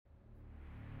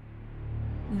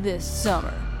This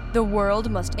summer, the world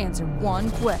must answer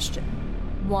one question.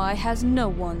 Why has no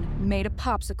one made a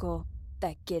popsicle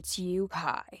that gets you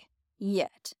high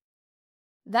yet?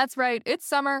 That's right, it's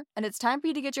summer, and it's time for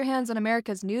you to get your hands on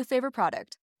America's new favorite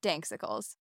product,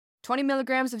 Danksicles. 20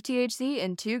 milligrams of THC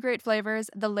in 2 great flavors,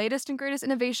 the latest and greatest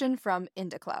innovation from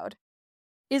IndaCloud.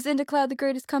 Is IndaCloud the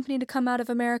greatest company to come out of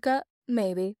America?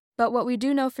 Maybe. But what we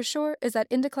do know for sure is that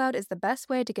IndaCloud is the best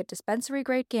way to get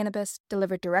dispensary-grade cannabis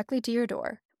delivered directly to your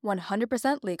door,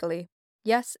 100% legally.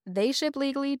 Yes, they ship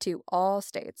legally to all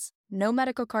states. No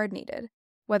medical card needed.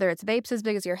 Whether it's vapes as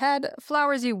big as your head,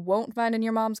 flowers you won't find in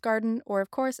your mom's garden, or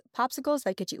of course, popsicles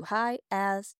that get you high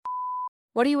as...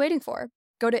 What are you waiting for?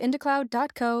 Go to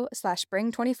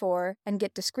indacloud.co/spring24 and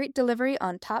get discreet delivery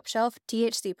on top-shelf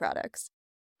THC products.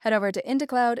 Head over to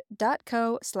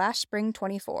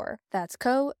indacloud.co/spring24. That's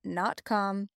co, not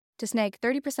com, to snag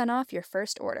 30% off your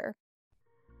first order.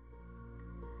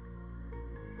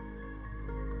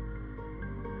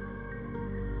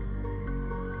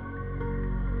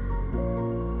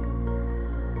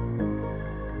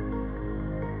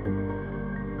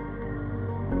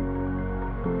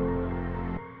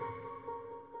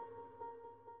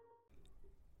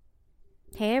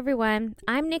 Hey everyone,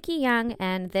 I'm Nikki Young,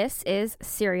 and this is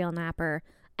Serial Napper,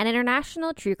 an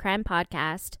international true crime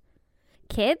podcast.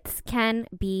 Kids can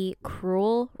be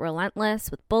cruel,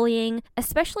 relentless with bullying,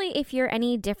 especially if you're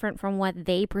any different from what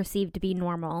they perceive to be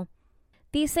normal.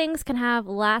 These things can have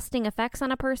lasting effects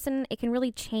on a person. It can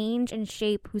really change and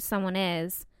shape who someone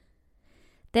is.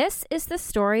 This is the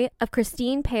story of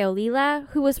Christine Paolilla,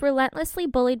 who was relentlessly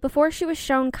bullied before she was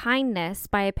shown kindness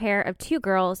by a pair of 2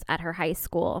 girls at her high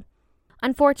school.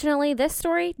 Unfortunately, this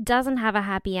story doesn't have a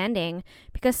happy ending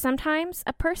because sometimes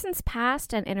a person's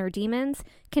past and inner demons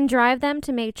can drive them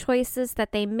to make choices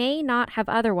that they may not have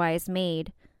otherwise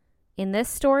made. In this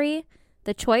story,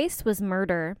 the choice was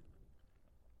murder.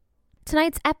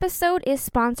 Tonight's episode is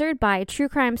sponsored by True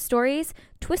Crime Stories,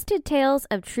 Twisted Tales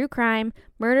of True Crime,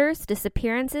 Murders,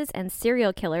 Disappearances, and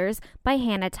Serial Killers by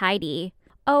Hannah Tidy.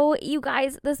 Oh, you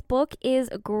guys, this book is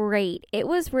great. It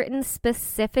was written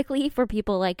specifically for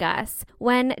people like us.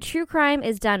 When true crime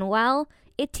is done well,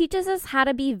 it teaches us how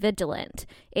to be vigilant.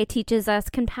 It teaches us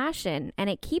compassion, and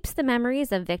it keeps the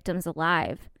memories of victims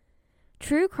alive.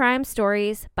 True Crime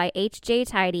Stories by H.J.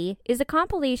 Tidy is a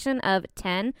compilation of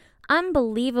 10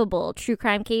 unbelievable true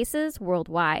crime cases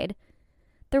worldwide.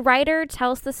 The writer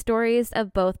tells the stories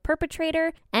of both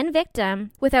perpetrator and victim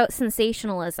without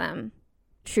sensationalism.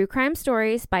 True Crime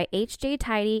Stories by H.J.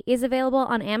 Tidy is available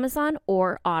on Amazon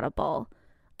or Audible.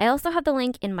 I also have the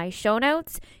link in my show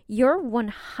notes. You're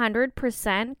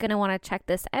 100% going to want to check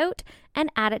this out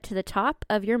and add it to the top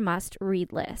of your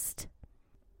must-read list.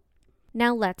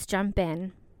 Now let's jump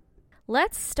in.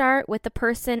 Let's start with the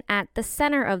person at the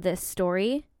center of this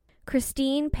story.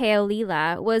 Christine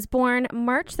Paolilla was born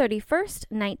March 31st,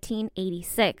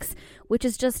 1986, which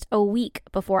is just a week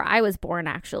before I was born,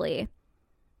 actually.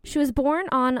 She was born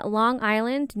on Long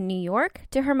Island, New York,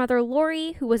 to her mother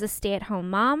Lori, who was a stay-at-home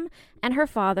mom, and her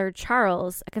father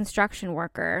Charles, a construction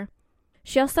worker.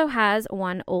 She also has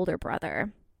one older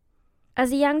brother.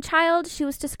 As a young child, she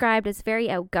was described as very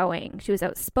outgoing. She was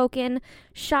outspoken,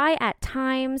 shy at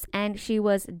times, and she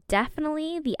was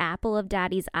definitely the apple of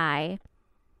Daddy's eye.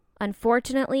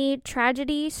 Unfortunately,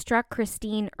 tragedy struck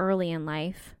Christine early in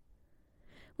life.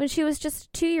 When she was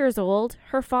just 2 years old,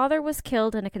 her father was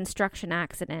killed in a construction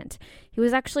accident. He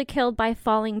was actually killed by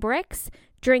falling bricks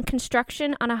during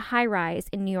construction on a high-rise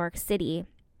in New York City.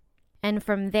 And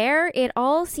from there, it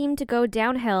all seemed to go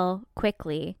downhill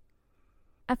quickly.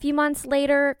 A few months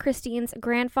later, Christine's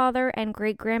grandfather and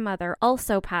great-grandmother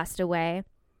also passed away.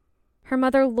 Her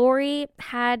mother, Lori,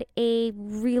 had a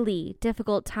really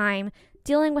difficult time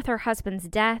dealing with her husband's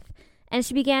death, and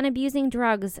she began abusing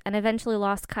drugs and eventually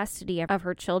lost custody of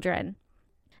her children.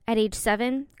 At age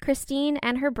 7, Christine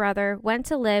and her brother went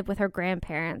to live with her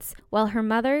grandparents, while her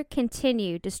mother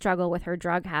continued to struggle with her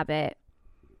drug habit.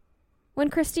 When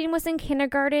Christine was in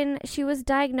kindergarten, she was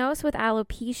diagnosed with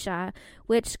alopecia,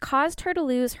 which caused her to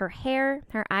lose her hair,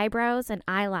 her eyebrows, and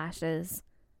eyelashes.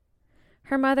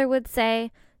 Her mother would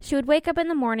say she would wake up in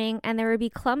the morning and there would be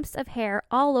clumps of hair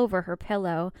all over her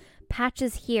pillow,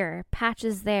 patches here,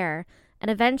 patches there, and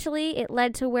eventually it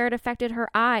led to where it affected her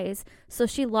eyes, so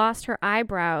she lost her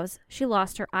eyebrows, she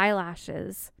lost her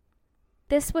eyelashes.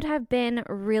 This would have been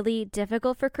really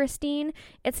difficult for Christine.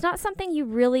 It's not something you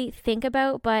really think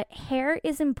about, but hair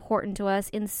is important to us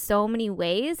in so many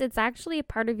ways. It's actually a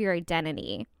part of your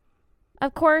identity.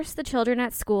 Of course, the children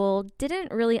at school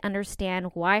didn't really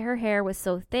understand why her hair was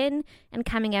so thin and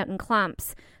coming out in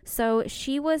clumps, so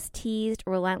she was teased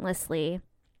relentlessly.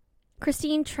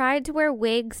 Christine tried to wear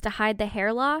wigs to hide the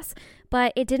hair loss,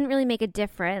 but it didn't really make a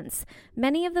difference.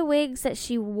 Many of the wigs that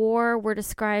she wore were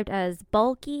described as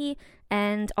bulky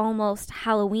and almost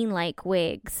Halloween-like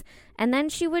wigs. And then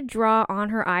she would draw on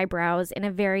her eyebrows in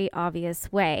a very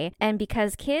obvious way. And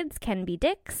because kids can be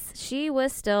dicks, she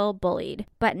was still bullied.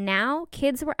 But now,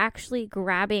 kids were actually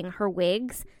grabbing her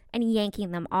wigs and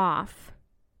yanking them off.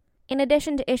 In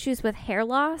addition to issues with hair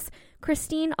loss,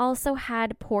 Christine also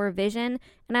had poor vision,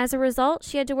 and as a result,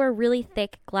 she had to wear really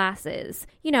thick glasses.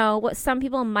 You know, what some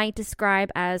people might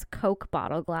describe as Coke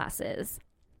bottle glasses.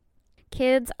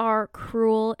 Kids are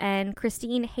cruel, and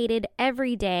Christine hated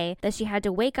every day that she had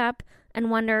to wake up and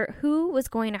wonder who was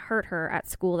going to hurt her at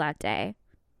school that day.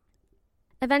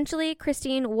 Eventually,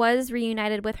 Christine was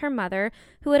reunited with her mother,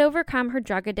 who had overcome her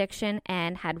drug addiction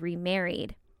and had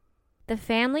remarried. The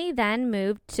family then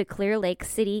moved to Clear Lake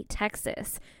City,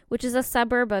 Texas, which is a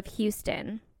suburb of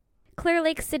Houston. Clear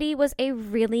Lake City was a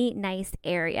really nice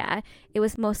area. It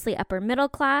was mostly upper middle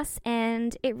class,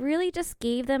 and it really just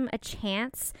gave them a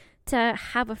chance to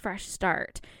have a fresh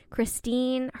start.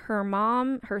 Christine, her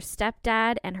mom, her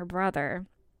stepdad, and her brother.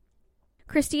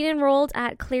 Christine enrolled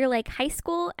at Clear Lake High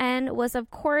School and was,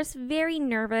 of course, very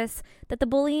nervous that the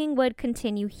bullying would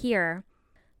continue here.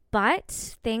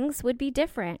 But things would be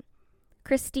different.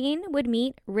 Christine would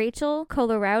meet Rachel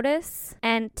Coloraudis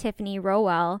and Tiffany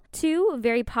Rowell, two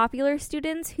very popular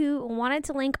students who wanted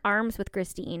to link arms with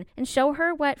Christine and show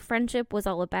her what friendship was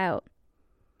all about.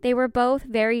 They were both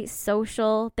very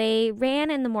social. They ran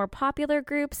in the more popular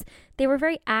groups. They were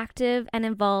very active and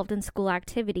involved in school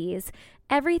activities.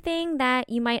 Everything that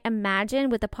you might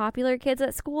imagine with the popular kids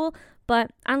at school,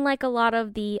 but unlike a lot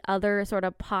of the other sort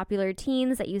of popular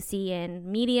teens that you see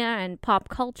in media and pop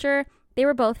culture, they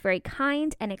were both very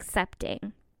kind and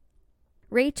accepting.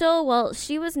 Rachel, well,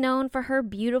 she was known for her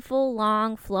beautiful,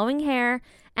 long, flowing hair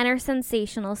and her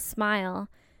sensational smile.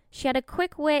 She had a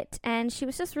quick wit, and she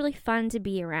was just really fun to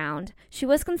be around. She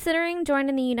was considering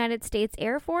joining the United States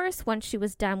Air Force once she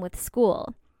was done with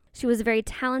school. She was a very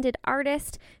talented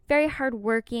artist, very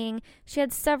hardworking. She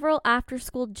had several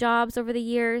after-school jobs over the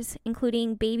years,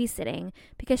 including babysitting,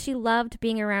 because she loved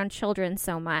being around children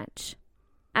so much.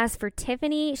 As for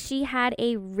Tiffany, she had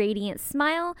a radiant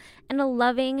smile and a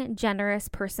loving, generous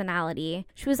personality.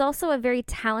 She was also a very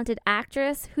talented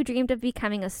actress who dreamed of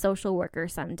becoming a social worker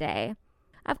someday.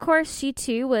 Of course, she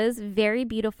too was very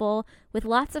beautiful with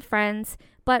lots of friends,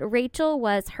 but Rachel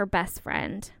was her best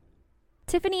friend.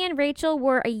 Tiffany and Rachel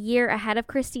were a year ahead of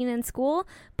Christine in school,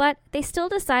 but they still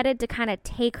decided to kind of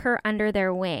take her under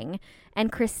their wing.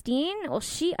 And Christine, well,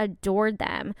 she adored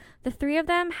them. The three of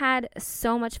them had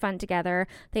so much fun together.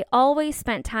 They always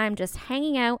spent time just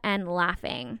hanging out and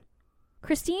laughing.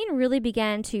 Christine really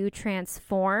began to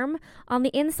transform. On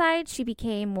the inside, she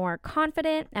became more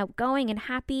confident, outgoing, and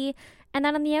happy. And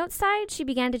then on the outside, she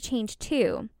began to change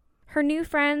too. Her new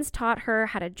friends taught her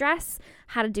how to dress,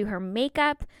 how to do her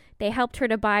makeup. They helped her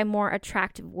to buy more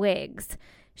attractive wigs.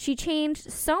 She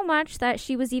changed so much that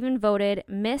she was even voted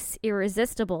Miss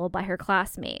Irresistible by her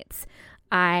classmates.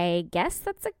 I guess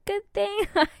that's a good thing.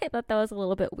 I thought that was a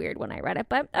little bit weird when I read it,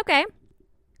 but okay.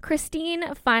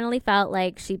 Christine finally felt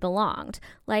like she belonged,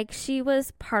 like she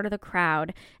was part of the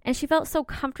crowd, and she felt so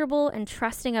comfortable and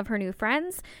trusting of her new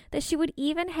friends that she would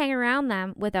even hang around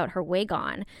them without her wig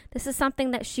on. This is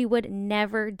something that she would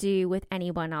never do with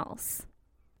anyone else.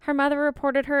 Her mother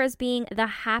reported her as being the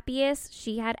happiest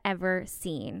she had ever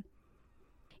seen.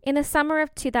 In the summer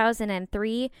of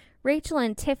 2003, Rachel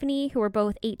and Tiffany, who were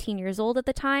both 18 years old at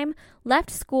the time,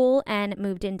 left school and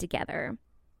moved in together.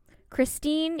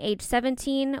 Christine, age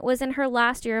 17, was in her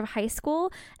last year of high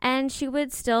school, and she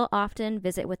would still often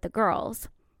visit with the girls.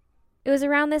 It was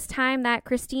around this time that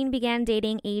Christine began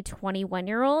dating a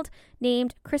 21-year-old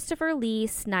named Christopher Lee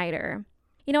Snyder.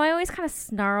 You know, I always kind of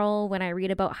snarl when I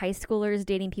read about high schoolers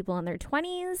dating people in their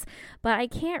 20s, but I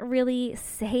can't really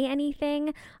say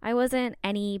anything. I wasn't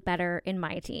any better in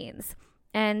my teens.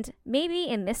 And maybe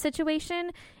in this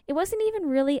situation, it wasn't even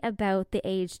really about the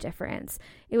age difference.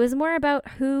 It was more about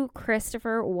who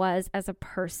Christopher was as a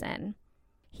person.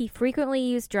 He frequently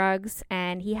used drugs,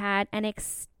 and he had an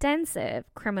extensive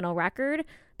criminal record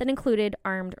that included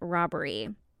armed robbery.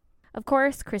 Of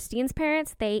course, Christine's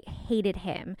parents, they hated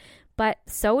him, but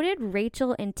so did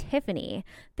Rachel and Tiffany.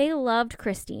 They loved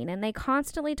Christine, and they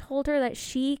constantly told her that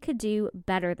she could do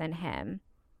better than him.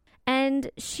 And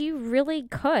she really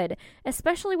could,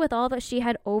 especially with all that she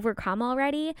had overcome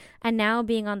already and now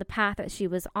being on the path that she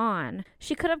was on.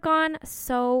 She could have gone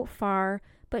so far,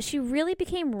 but she really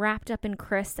became wrapped up in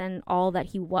Chris and all that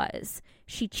he was.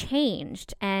 She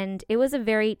changed, and it was a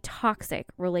very toxic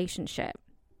relationship.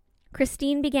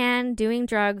 Christine began doing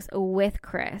drugs with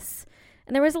Chris,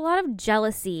 and there was a lot of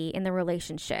jealousy in the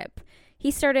relationship.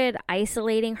 He started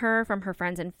isolating her from her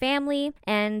friends and family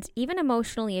and even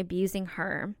emotionally abusing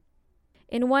her.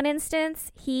 In one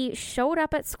instance, he showed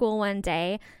up at school one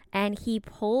day and he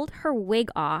pulled her wig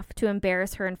off to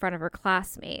embarrass her in front of her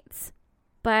classmates.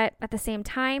 But at the same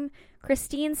time,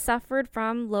 Christine suffered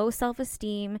from low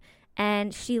self-esteem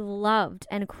and she loved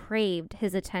and craved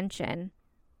his attention.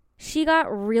 She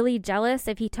got really jealous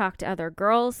if he talked to other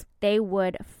girls. They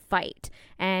would fight,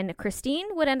 and Christine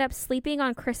would end up sleeping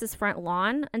on Chris's front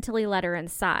lawn until he let her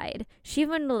inside. She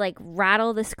even would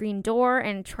rattle the screen door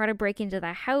and try to break into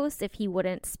the house if he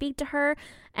wouldn't speak to her,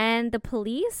 and the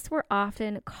police were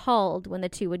often called when the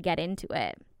two would get into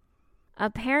it.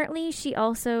 Apparently, she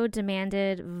also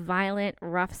demanded violent,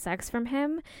 rough sex from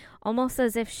him, almost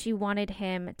as if she wanted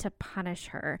him to punish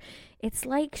her. It's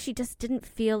like she just didn't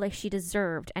feel like she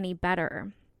deserved any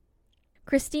better.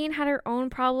 Christine had her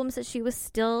own problems that she was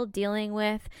still dealing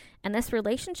with, and this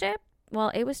relationship,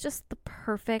 well, it was just the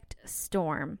perfect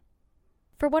storm.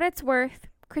 For what it's worth,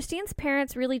 Christine's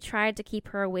parents really tried to keep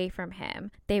her away from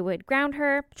him. They would ground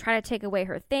her, try to take away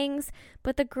her things,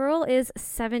 but the girl is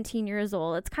 17 years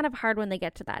old. It's kind of hard when they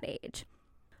get to that age.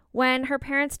 When her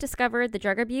parents discovered the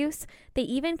drug abuse, they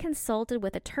even consulted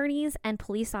with attorneys and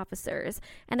police officers,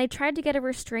 and they tried to get a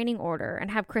restraining order and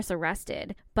have Chris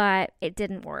arrested, but it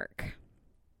didn't work.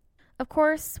 Of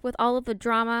course, with all of the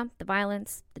drama, the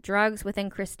violence, the drugs within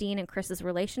Christine and Chris's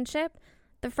relationship,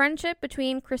 the friendship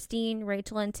between Christine,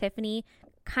 Rachel, and Tiffany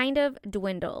kind of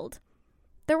dwindled.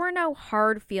 There were no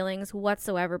hard feelings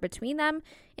whatsoever between them.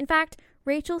 In fact,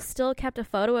 Rachel still kept a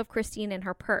photo of Christine in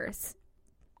her purse.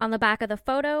 On the back of the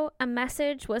photo, a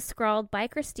message was scrawled by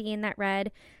Christine that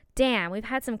read, "Damn, we've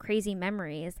had some crazy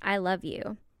memories. I love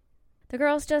you." The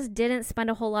girls just didn't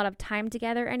spend a whole lot of time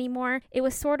together anymore. It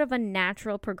was sort of a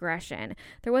natural progression.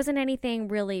 There wasn't anything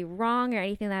really wrong or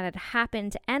anything that had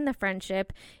happened to end the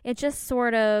friendship. It just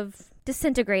sort of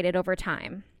disintegrated over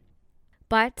time.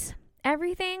 But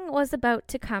everything was about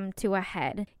to come to a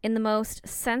head in the most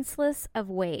senseless of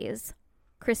ways.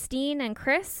 Christine and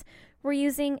Chris were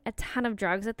using a ton of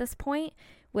drugs at this point,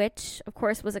 which, of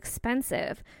course, was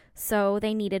expensive, so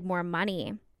they needed more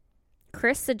money.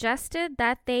 Chris suggested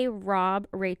that they rob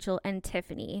Rachel and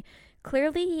Tiffany.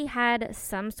 Clearly, he had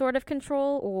some sort of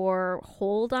control or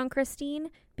hold on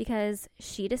Christine because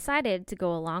she decided to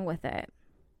go along with it.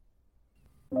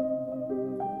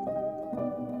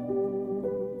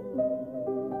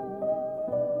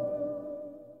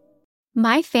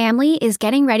 My family is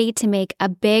getting ready to make a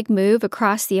big move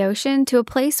across the ocean to a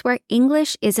place where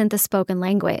English isn't the spoken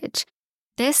language.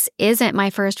 This isn't my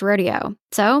first rodeo,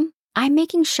 so I'm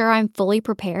making sure I'm fully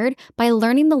prepared by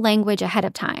learning the language ahead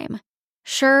of time.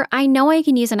 Sure, I know I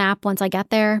can use an app once I get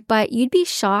there, but you'd be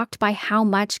shocked by how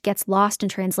much gets lost in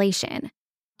translation.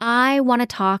 I want to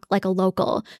talk like a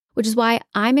local, which is why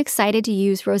I'm excited to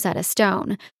use Rosetta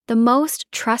Stone, the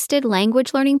most trusted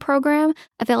language learning program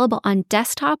available on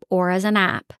desktop or as an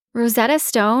app. Rosetta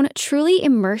Stone truly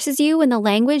immerses you in the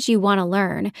language you want to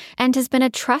learn and has been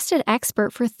a trusted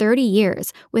expert for 30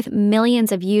 years with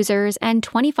millions of users and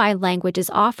 25 languages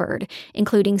offered,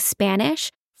 including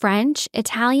Spanish, French,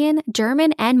 Italian,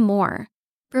 German, and more.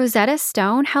 Rosetta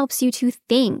Stone helps you to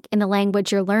think in the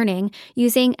language you're learning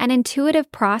using an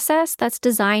intuitive process that's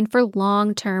designed for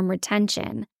long-term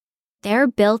retention. Their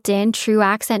built-in True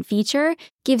Accent feature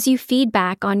gives you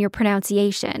feedback on your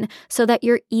pronunciation so that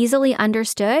you're easily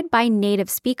understood by native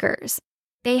speakers.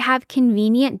 They have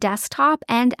convenient desktop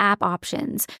and app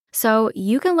options, so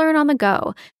you can learn on the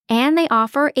go, and they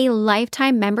offer a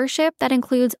lifetime membership that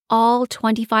includes all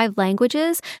 25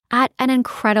 languages at an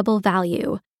incredible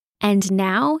value. And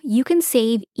now you can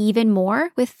save even more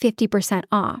with 50%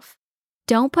 off.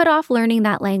 Don't put off learning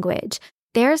that language.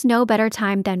 There's no better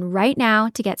time than right now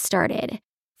to get started.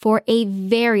 For a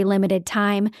very limited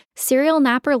time, Serial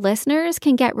Napper listeners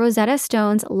can get Rosetta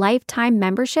Stone's lifetime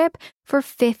membership for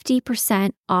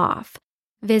 50% off.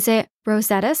 Visit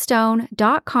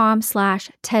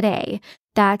rosettastone.com/today.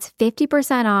 That's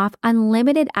 50% off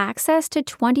unlimited access to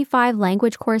 25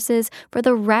 language courses for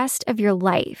the rest of your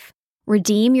life.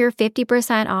 Redeem your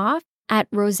 50% off at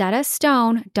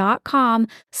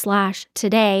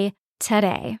rosettastone.com/today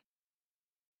today.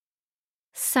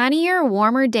 Sunnier,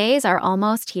 warmer days are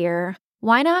almost here.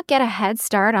 Why not get a head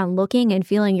start on looking and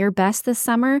feeling your best this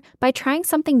summer by trying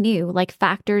something new like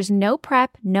Factor's no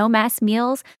prep, no mess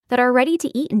meals that are ready to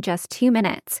eat in just 2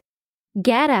 minutes.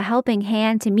 Get a helping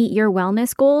hand to meet your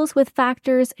wellness goals with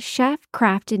Factor's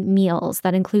chef-crafted meals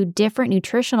that include different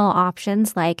nutritional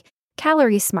options like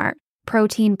Calorie Smart,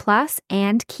 Protein Plus,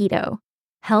 and Keto.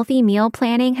 Healthy meal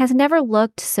planning has never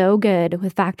looked so good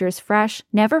with Factor's fresh,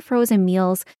 never frozen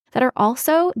meals that are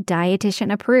also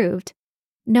dietitian approved.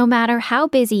 No matter how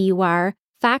busy you are,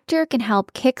 Factor can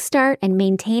help kickstart and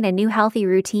maintain a new healthy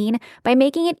routine by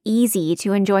making it easy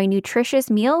to enjoy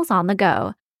nutritious meals on the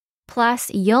go.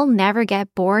 Plus, you'll never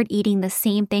get bored eating the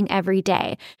same thing every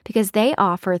day because they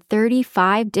offer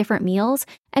 35 different meals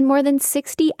and more than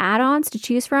 60 add-ons to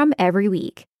choose from every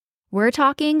week. We're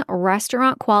talking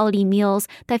restaurant-quality meals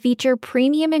that feature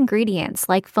premium ingredients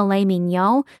like filet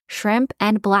mignon, shrimp,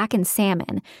 and blackened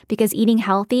salmon because eating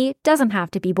healthy doesn't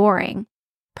have to be boring.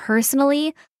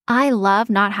 Personally, I love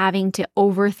not having to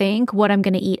overthink what I'm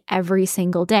going to eat every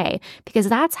single day because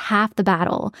that's half the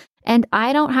battle. And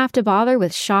I don't have to bother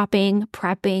with shopping,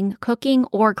 prepping, cooking,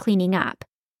 or cleaning up.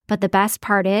 But the best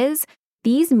part is,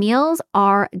 these meals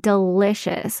are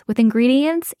delicious with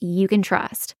ingredients you can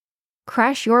trust.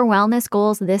 Crush your wellness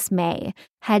goals this May.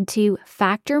 Head to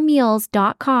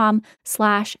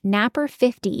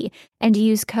factormeals.com/napper50 and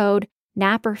use code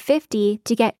napper50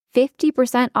 to get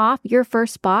 50% off your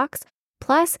first box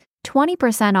plus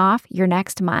 20% off your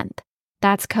next month.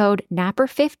 That's code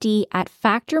napper50 at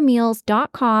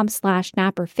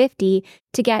factormeals.com/napper50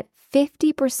 to get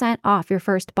 50% off your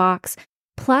first box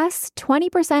plus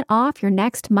 20% off your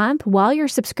next month while your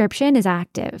subscription is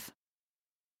active.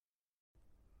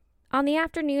 On the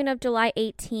afternoon of July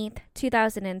 18th,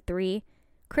 2003,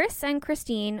 Chris and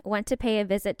Christine went to pay a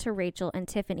visit to Rachel and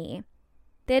Tiffany.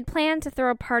 They had planned to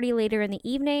throw a party later in the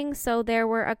evening, so there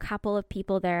were a couple of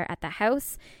people there at the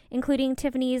house, including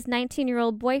Tiffany's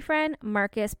 19-year-old boyfriend,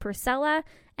 Marcus Purcella,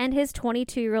 and his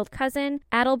 22-year-old cousin,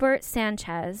 Adalbert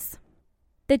Sanchez.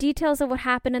 The details of what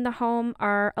happened in the home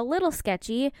are a little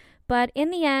sketchy, but in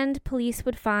the end, police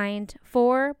would find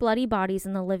 4 bloody bodies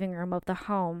in the living room of the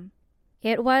home.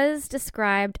 It was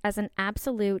described as an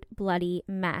absolute bloody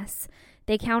mess.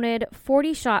 They counted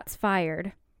 40 shots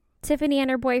fired. Tiffany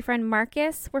and her boyfriend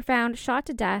Marcus were found shot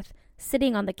to death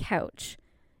sitting on the couch.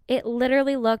 It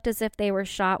literally looked as if they were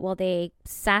shot while they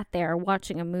sat there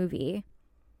watching a movie.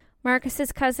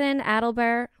 Marcus's cousin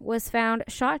Adalbert was found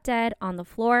shot dead on the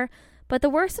floor, but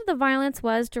the worst of the violence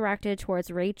was directed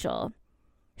towards Rachel.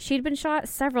 She'd been shot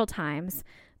several times,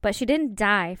 but she didn't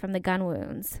die from the gun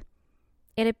wounds.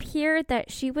 It appeared that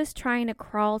she was trying to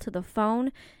crawl to the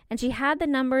phone, and she had the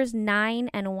numbers 9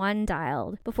 and 1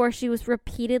 dialed before she was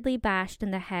repeatedly bashed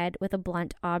in the head with a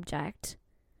blunt object.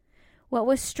 What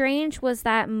was strange was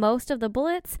that most of the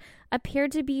bullets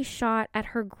appeared to be shot at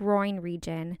her groin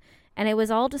region, and it was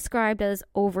all described as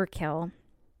overkill.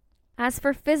 As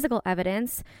for physical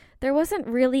evidence, there wasn't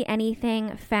really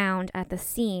anything found at the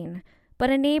scene, but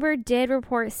a neighbor did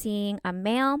report seeing a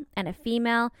male and a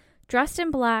female dressed in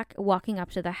black walking up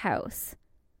to the house.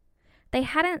 They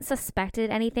hadn't suspected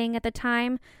anything at the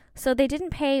time, so they didn't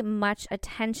pay much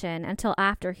attention until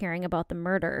after hearing about the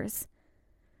murders.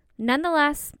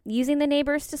 Nonetheless, using the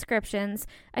neighbors' descriptions,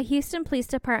 a Houston Police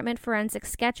Department forensic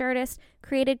sketch artist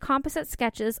created composite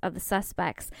sketches of the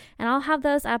suspects, and I'll have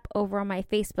those up over on my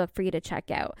Facebook for you to check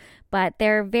out. But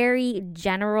they're very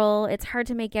general. It's hard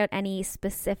to make out any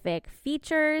specific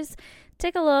features.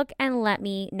 Take a look and let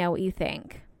me know what you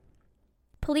think.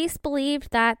 Police believed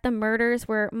that the murders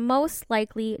were most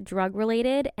likely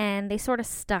drug-related, and they sort of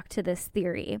stuck to this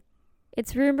theory.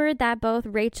 It's rumored that both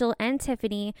Rachel and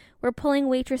Tiffany were pulling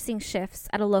waitressing shifts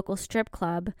at a local strip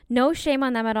club. No shame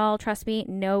on them at all, trust me,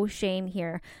 no shame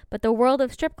here. But the world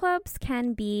of strip clubs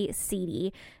can be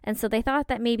seedy, and so they thought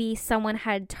that maybe someone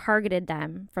had targeted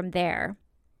them from there.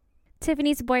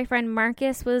 Tiffany's boyfriend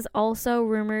Marcus was also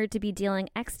rumored to be dealing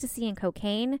ecstasy and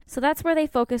cocaine, so that's where they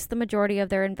focused the majority of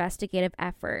their investigative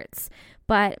efforts.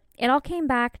 But it all came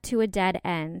back to a dead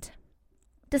end.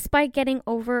 Despite getting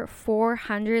over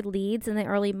 400 leads in the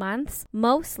early months,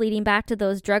 most leading back to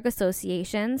those drug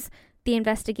associations, the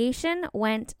investigation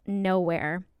went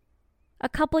nowhere. A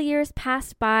couple years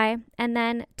passed by, and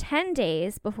then 10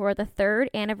 days before the 3rd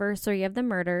anniversary of the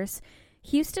murders,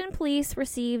 Houston police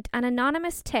received an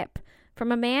anonymous tip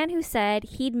from a man who said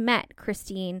he'd met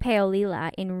Christine Paolilla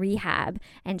in rehab,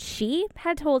 and she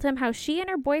had told him how she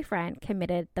and her boyfriend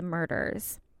committed the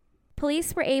murders.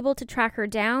 Police were able to track her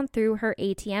down through her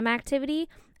ATM activity,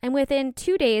 and within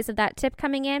 2 days of that tip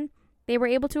coming in, they were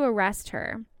able to arrest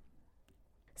her.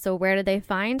 So where did they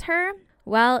find her?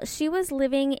 Well, she was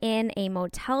living in a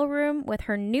motel room with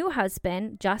her new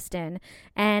husband, Justin,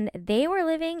 and they were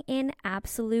living in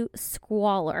absolute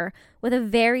squalor with a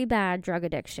very bad drug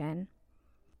addiction.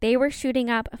 They were shooting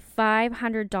up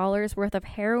 $500 worth of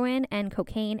heroin and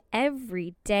cocaine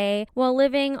every day while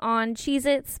living on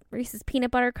Cheez-Its, Reese's Peanut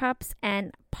Butter Cups,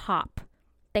 and pop.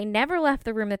 They never left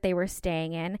the room that they were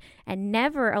staying in and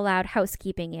never allowed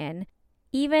housekeeping in.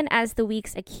 Even as the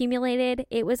weeks accumulated,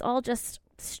 it was all just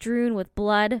strewn with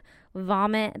blood,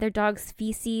 vomit, their dog's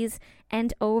feces,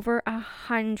 and over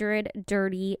 100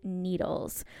 dirty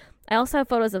needles. I also have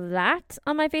photos of that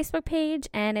on my Facebook page,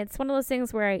 and it's one of those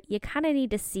things where you kind of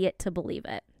need to see it to believe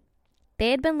it.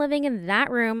 They had been living in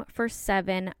that room for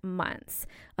 7 months,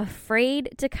 afraid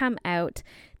to come out.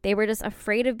 They were just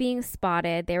afraid of being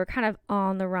spotted. They were kind of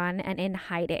on the run and in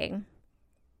hiding.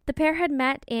 The pair had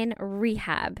met in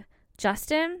rehab.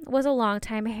 Justin was a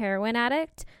longtime heroin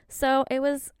addict, so it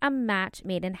was a match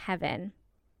made in heaven.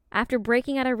 After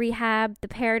breaking out of rehab, the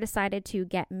pair decided to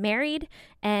get married,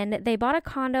 and they bought a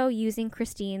condo using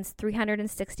Christine's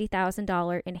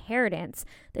 $360,000 inheritance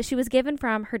that she was given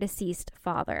from her deceased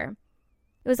father.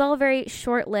 It was all very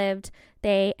short-lived.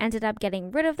 They ended up getting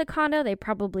rid of the condo. They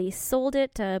probably sold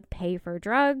it to pay for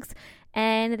drugs,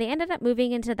 and they ended up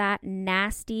moving into that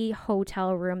nasty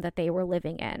hotel room that they were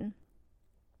living in.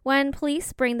 When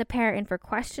police bring the pair in for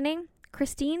questioning,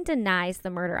 Christine denies the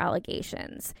murder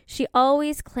allegations. She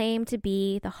always claimed to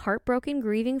be the heartbroken,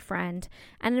 grieving friend,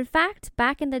 and in fact,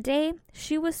 back in the day,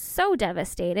 she was so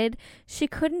devastated she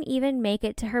couldn't even make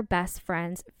it to her best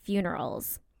friend's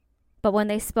funerals. But when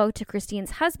they spoke to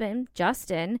Christine's husband,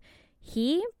 Justin,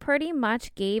 he pretty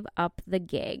much gave up the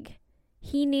gig.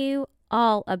 He knew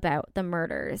all about the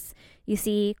murders. You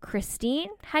see, Christine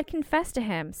had confessed to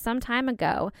him some time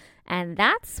ago, and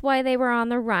that's why they were on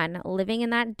the run, living in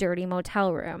that dirty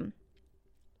motel room.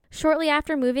 Shortly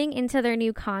after moving into their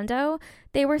new condo,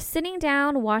 they were sitting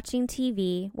down watching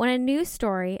TV when a news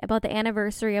story about the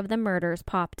anniversary of the murders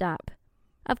popped up.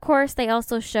 Of course, they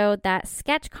also showed that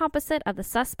sketch composite of the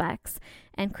suspects,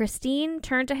 and Christine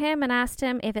turned to him and asked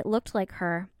him if it looked like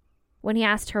her. When he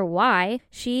asked her why,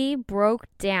 she broke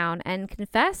down and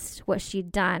confessed what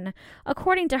she'd done.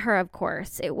 According to her, of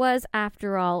course, it was,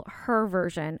 after all, her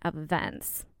version of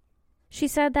events. She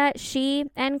said that she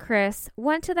and Chris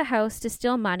went to the house to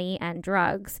steal money and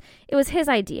drugs. It was his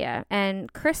idea,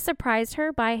 and Chris surprised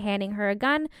her by handing her a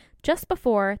gun just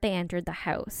before they entered the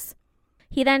house.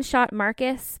 He then shot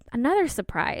Marcus, another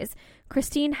surprise.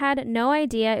 Christine had no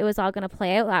idea it was all going to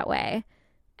play out that way.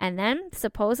 And then,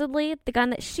 supposedly, the gun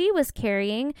that she was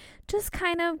carrying just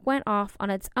kind of went off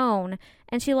on its own,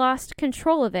 and she lost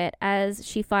control of it as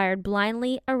she fired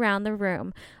blindly around the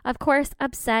room, of course,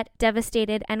 upset,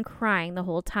 devastated, and crying the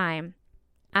whole time.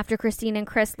 After Christine and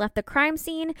Chris left the crime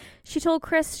scene, she told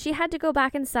Chris she had to go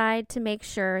back inside to make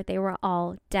sure they were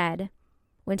all dead.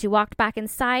 When she walked back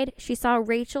inside, she saw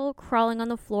Rachel crawling on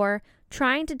the floor,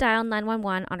 trying to dial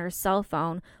 911 on her cell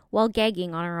phone while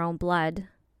gagging on her own blood.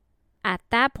 At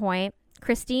that point,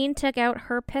 Christine took out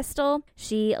her pistol.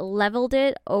 She leveled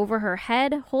it over her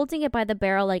head, holding it by the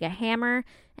barrel like a hammer,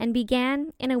 and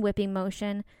began, in a whipping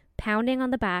motion, pounding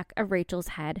on the back of Rachel's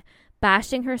head,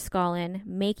 bashing her skull in,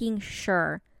 making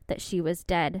sure that she was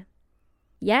dead.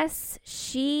 Yes,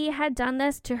 she had done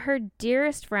this to her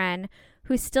dearest friend,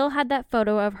 who still had that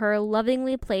photo of her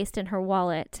lovingly placed in her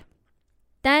wallet.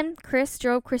 Then Chris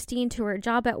drove Christine to her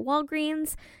job at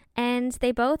Walgreens, and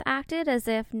they both acted as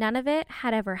if none of it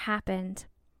had ever happened.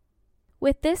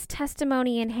 With this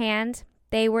testimony in hand,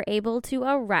 they were able to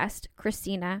arrest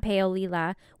Christina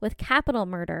Paolilla with capital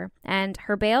murder, and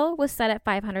her bail was set at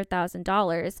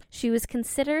 $500,000. She was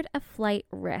considered a flight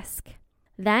risk.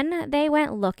 Then they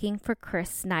went looking for Chris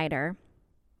Snyder.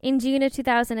 In June of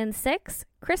 2006,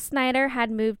 Chris Snyder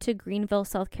had moved to Greenville,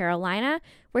 South Carolina,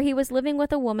 where he was living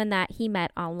with a woman that he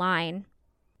met online.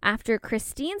 After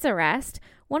Christine's arrest,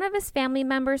 one of his family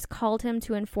members called him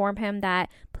to inform him that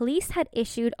police had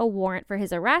issued a warrant for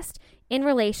his arrest in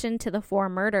relation to the 4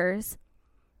 murders.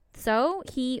 So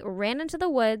he ran into the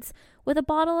woods with a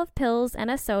bottle of pills and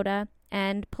a soda,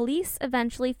 and police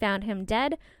eventually found him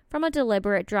dead from a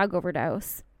deliberate drug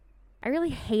overdose. I really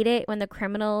hate it when the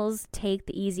criminals take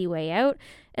the easy way out,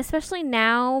 especially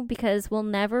now because we'll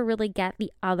never really get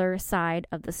the other side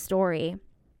of the story.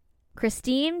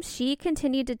 Christine, she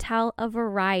continued to tell a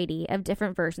variety of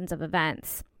different versions of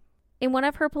events. In one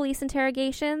of her police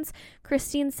interrogations,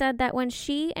 Christine said that when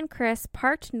she and Chris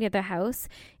parked near the house,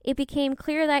 it became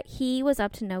clear that he was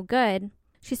up to no good.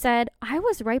 She said, "I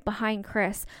was right behind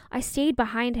Chris. I stayed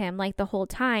behind him like the whole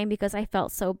time because I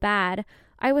felt so bad.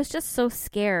 I was just so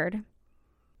scared."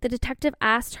 The detective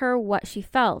asked her what she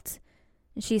felt.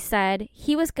 And she said,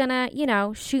 "He was gonna,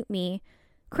 shoot me.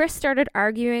 Chris started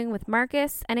arguing with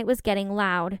Marcus and it was getting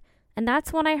loud. And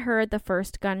that's when I heard the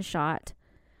first gunshot.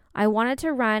 I wanted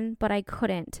to run, but I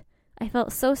couldn't. I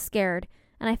felt so scared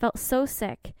and I felt so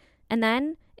sick. And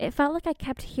then it felt like I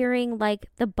kept hearing like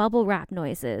the bubble wrap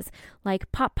noises,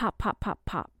 like pop, pop, pop, pop,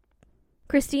 pop.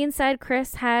 Christine said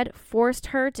Chris had forced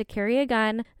her to carry a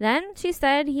gun. Then she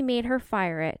said he made her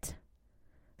fire it.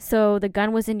 So the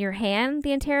gun was in your hand?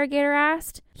 The interrogator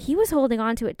asked. He was holding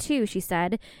on to it too, she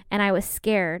said, and I was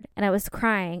scared and I was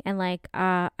crying and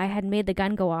I had made the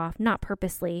gun go off, not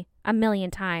purposely,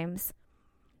 1,000,000 times.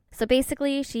 So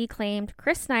basically, she claimed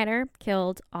Chris Snyder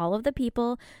killed all of the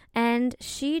people and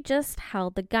she just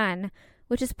held the gun,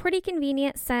 which is pretty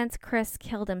convenient since Chris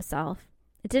killed himself.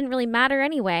 It didn't really matter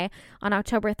anyway. On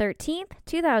October 13th,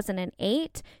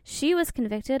 2008, she was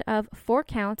convicted of 4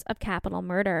 counts of capital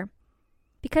murder.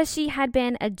 Because she had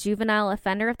been a juvenile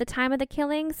offender at the time of the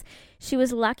killings, she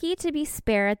was lucky to be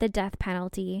spared the death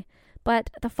penalty. But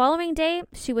the following day,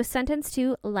 she was sentenced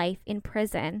to life in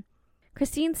prison.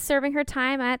 Christine's serving her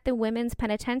time at the Women's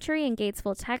Penitentiary in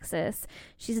Gatesville, Texas.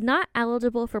 She's not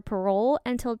eligible for parole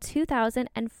until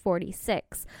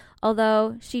 2046,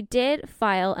 although she did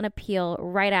file an appeal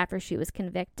right after she was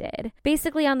convicted,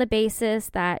 basically on the basis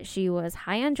that she was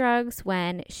high on drugs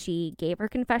when she gave her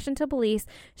confession to police,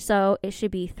 so it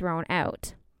should be thrown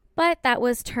out. But that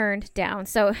was turned down,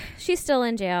 so she's still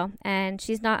in jail, and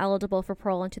she's not eligible for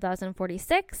parole in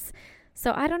 2046.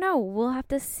 So I don't know, we'll have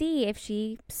to see if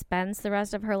she spends the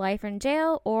rest of her life in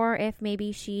jail or if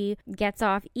maybe she gets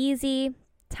off easy.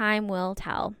 Time will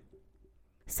tell.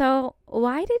 So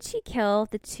why did she kill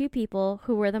the 2 people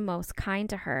who were the most kind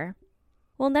to her?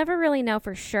 We'll never really know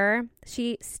for sure.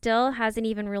 She still hasn't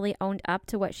even really owned up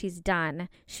to what she's done.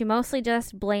 She mostly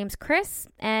just blames Chris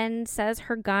and says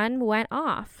her gun went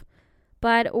off.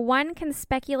 But one can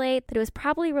speculate that it was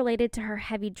probably related to her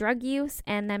heavy drug use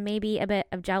and then maybe a bit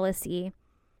of jealousy.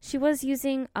 She was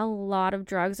using a lot of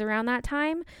drugs around that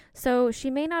time, so she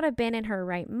may not have been in her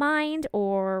right mind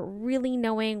or really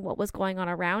knowing what was going on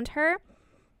around her,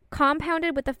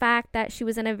 compounded with the fact that she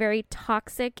was in a very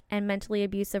toxic and mentally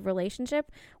abusive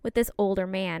relationship with this older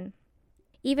man.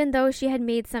 Even though she had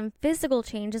made some physical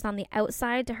changes on the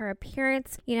outside to her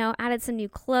appearance, added some new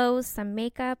clothes, some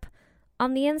makeup,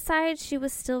 on the inside, she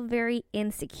was still very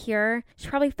insecure. She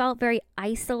probably felt very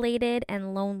isolated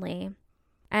and lonely.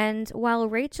 And while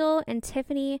Rachel and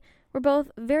Tiffany were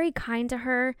both very kind to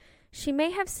her, she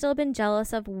may have still been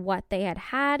jealous of what they had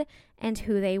had and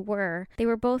who they were. They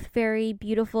were both very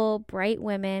beautiful, bright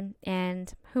women,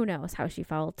 and who knows how she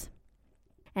felt.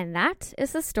 And that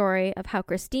is the story of how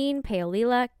Christine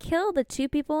Paolilla killed the 2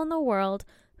 people in the world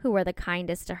who were the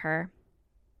kindest to her.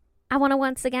 I want to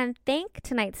once again thank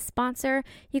tonight's sponsor.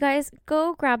 You guys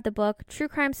go grab the book, True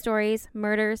Crime Stories,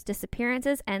 Murders,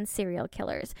 Disappearances, and Serial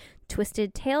Killers,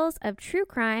 Twisted Tales of True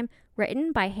Crime,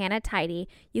 written by Hannah Tidy.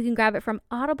 You can grab it from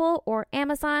Audible or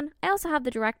Amazon. I also have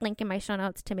the direct link in my show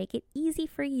notes to make it easy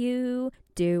for you.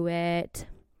 Do it.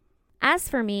 As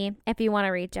for me, if you want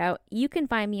to reach out, you can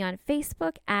find me on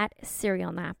Facebook at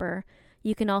Serial Napper.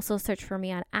 You can also search for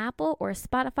me on Apple or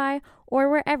Spotify or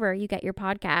wherever you get your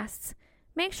podcasts.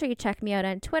 Make sure you check me out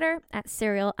on Twitter at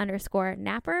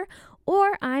serial_napper,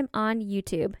 or I'm on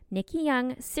YouTube, Nikki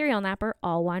Young, Serial Napper,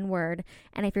 all one word.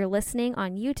 And if you're listening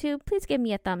on YouTube, please give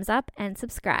me a thumbs up and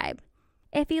subscribe.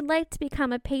 If you'd like to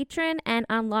become a patron and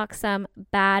unlock some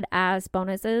badass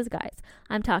bonuses, guys,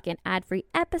 I'm talking ad-free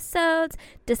episodes,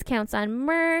 discounts on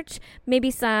merch, maybe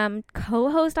some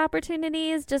co-host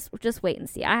opportunities, just wait and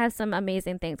see. I have some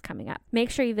amazing things coming up. Make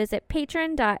sure you visit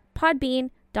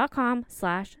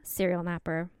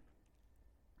patreon.podbean.com/serialnapper.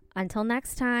 Until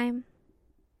next time,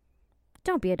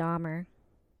 don't be a Dahmer.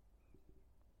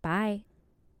 Bye.